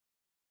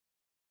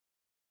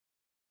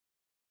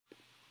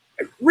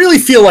really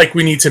feel like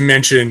we need to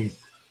mention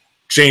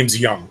James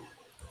Young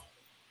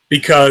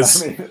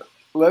because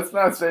let's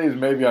not say he's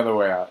maybe on the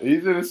way out.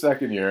 He's in his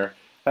second year,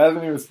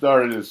 hasn't even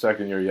started his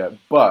second year yet,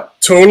 but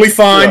totally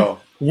fine.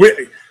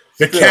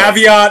 The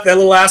caveat, that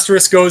little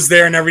asterisk goes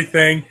there and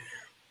everything.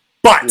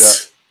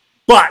 But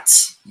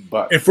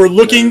if we're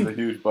looking,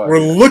 we're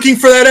looking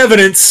for that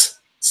evidence.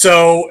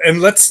 So,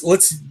 and let's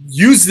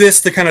use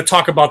this to kind of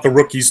talk about the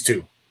rookies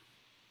too,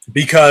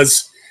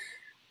 because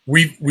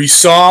we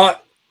saw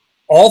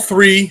all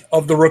three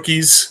of the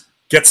rookies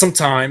get some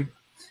time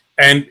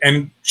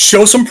and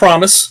show some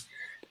promise,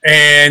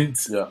 and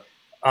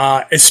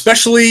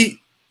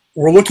especially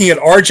we're looking at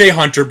R.J.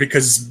 Hunter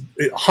because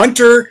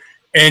Hunter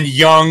and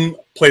Young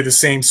play the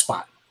same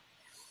spot.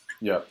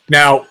 Yeah.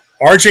 Now,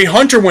 R.J.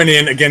 Hunter went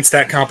in against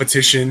that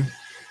competition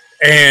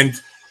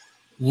and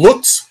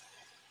looked,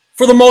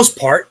 for the most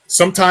part,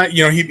 sometimes,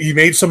 he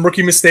made some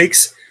rookie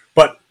mistakes,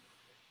 but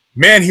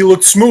man, he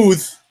looked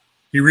smooth.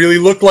 He really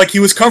looked like he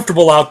was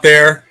comfortable out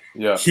there.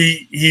 Yeah.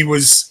 He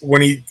was,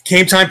 when he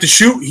came time to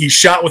shoot, he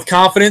shot with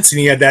confidence, and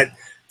he had that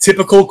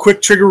typical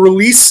quick trigger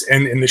release,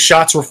 and the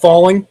shots were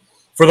falling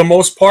for the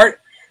most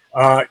part.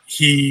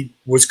 He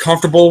was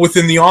comfortable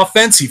within the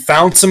offense. He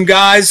found some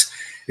guys.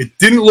 It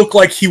didn't look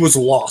like he was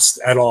lost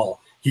at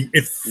all.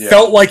 It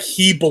felt like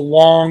he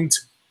belonged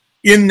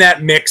in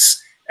that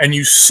mix, and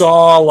you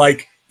saw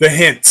like the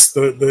hints,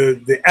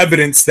 the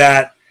evidence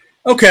that,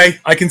 okay,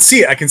 I can see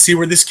it. I can see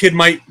where this kid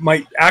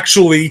might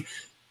actually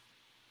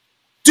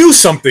do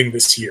something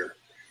this year.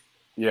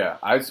 Yeah,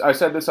 I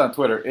said this on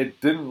Twitter.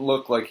 It didn't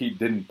look like he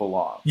didn't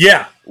belong.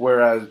 Yeah.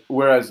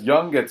 Whereas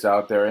Young gets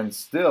out there, and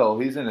still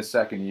he's in his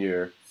second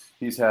year.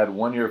 He's had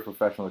 1 year of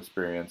professional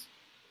experience.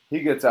 He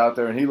gets out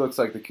there, and he looks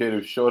like the kid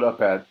who showed up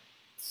at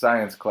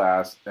science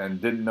class and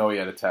didn't know he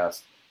had a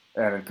test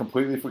and had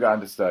completely forgotten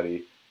to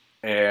study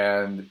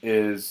and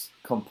is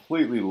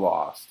completely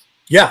lost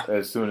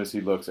as soon as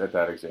he looks at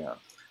that exam.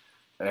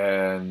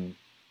 And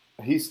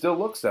he still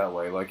looks that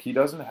way. Like, he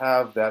doesn't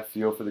have that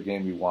feel for the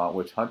game you want,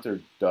 which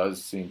Hunter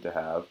does seem to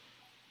have.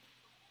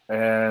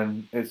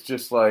 And it's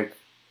just like,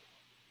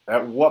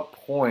 at what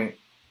point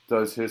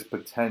does his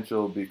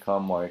potential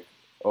become like,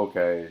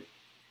 okay,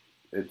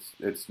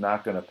 it's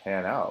not going to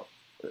pan out?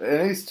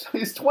 And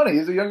he's 20.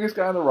 He's the youngest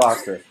guy on the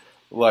roster.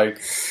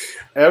 Like,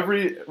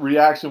 every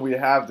reaction we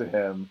have to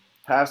him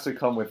has to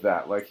come with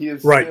that. Like, he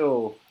is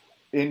still,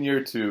 in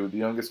year 2, the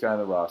youngest guy on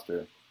the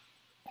roster.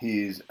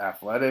 He's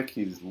athletic.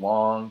 He's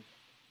long.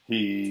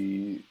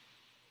 He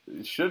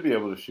should be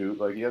able to shoot.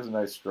 Like, he has a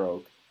nice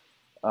stroke.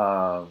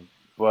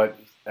 But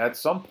at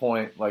some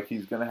point, like,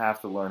 he's going to have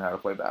to learn how to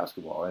play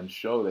basketball and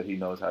show that he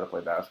knows how to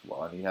play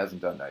basketball, and he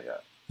hasn't done that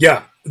yet.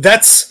 Yeah,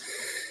 that's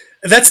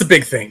the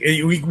big thing.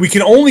 We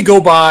can only go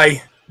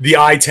by the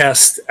eye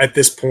test at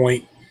this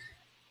point.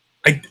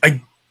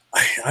 I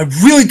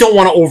really don't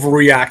want to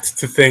overreact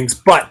to things,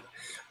 but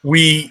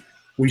we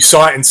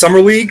saw it in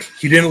summer league.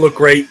 He didn't look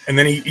great, and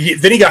then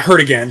he got hurt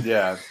again.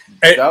 Yeah,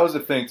 that was the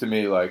thing to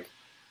me. Like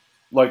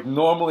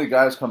normally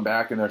guys come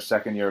back in their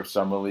second year of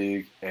summer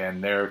league,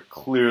 and they're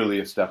clearly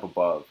a step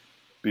above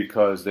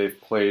because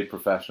they've played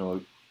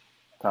professional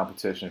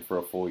competition for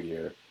a full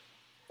year.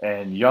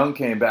 And Young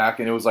came back,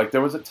 and it was like there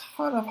was a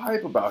ton of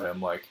hype about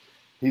him. Like,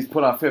 he's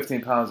put on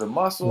 15 pounds of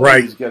muscle.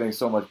 Right. He's getting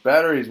so much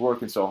better. He's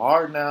working so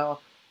hard now.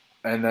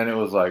 And then it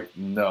was like,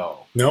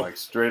 no. Nope. Like,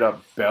 straight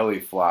up belly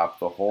flop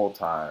the whole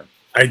time.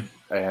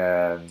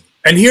 And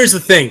here's the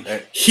thing.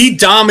 He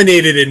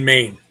dominated in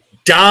Maine.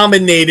 He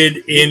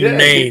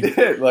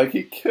did. Like,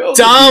 he killed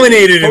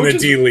Dominated in the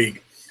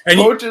D-League. And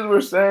coaches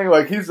were saying,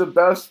 like, he's the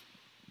best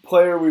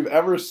player we've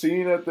ever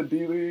seen at the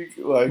D-League.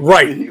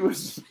 Like, he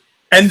was...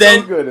 And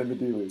then, so good in the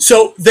D-League.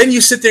 So then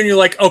you sit there and you're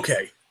like,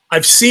 okay,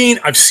 I've seen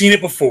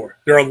it before.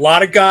 There are a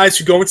lot of guys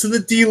who go into the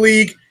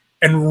D-League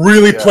and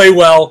really play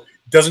well.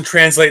 Doesn't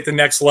translate at the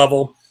next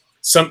level.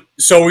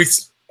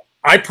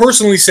 I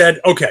personally said,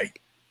 okay,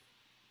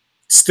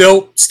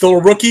 still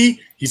a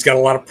rookie. He's got a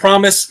lot of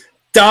promise.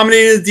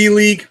 Dominated the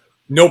D-League,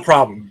 no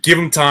problem. Give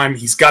him time.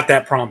 He's got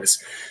that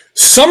promise.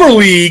 Summer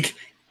League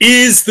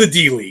is the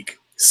D-League.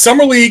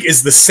 Summer League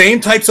is the same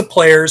types of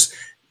players.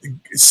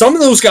 Some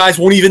of those guys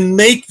won't even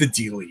make the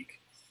D-League.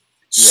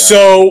 Yeah.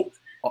 So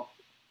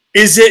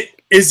is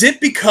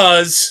it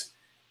because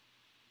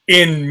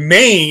in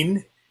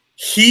Maine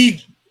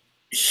he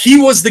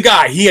was the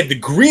guy. He had the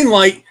green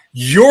light.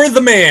 You're the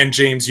man,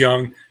 James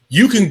Young.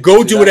 You can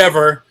go do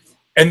whatever.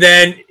 And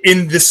then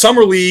in the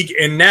summer league,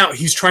 and now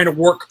he's trying to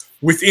work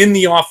within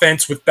the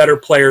offense with better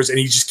players, and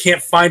he just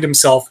can't find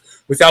himself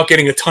without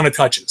getting a ton of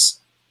touches.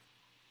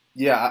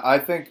 Yeah, I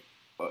think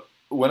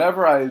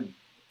whenever I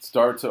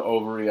start to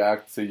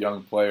overreact to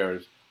young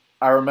players,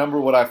 I remember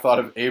what I thought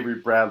of Avery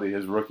Bradley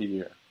his rookie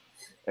year.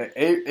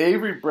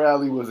 Avery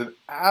Bradley was an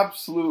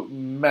absolute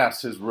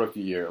mess his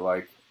rookie year.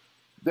 Like,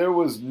 there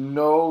was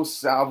no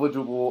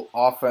salvageable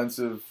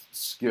offensive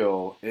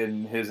skill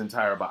in his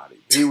entire body.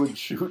 He would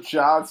shoot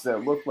shots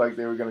that looked like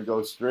they were going to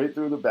go straight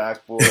through the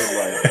backboard.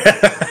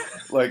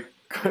 Like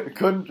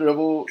couldn't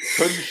dribble,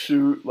 couldn't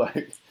shoot.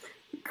 Like,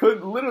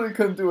 literally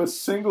couldn't do a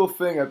single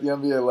thing at the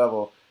NBA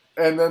level.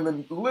 And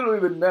then literally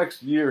the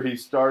next year he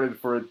started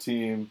for a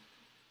team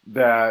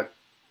that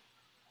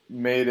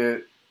made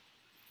it,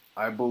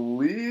 I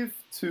believe,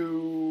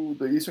 to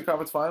the Eastern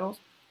Conference Finals.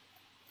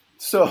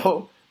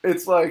 So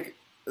it's like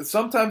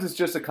sometimes it's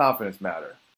just a confidence matter.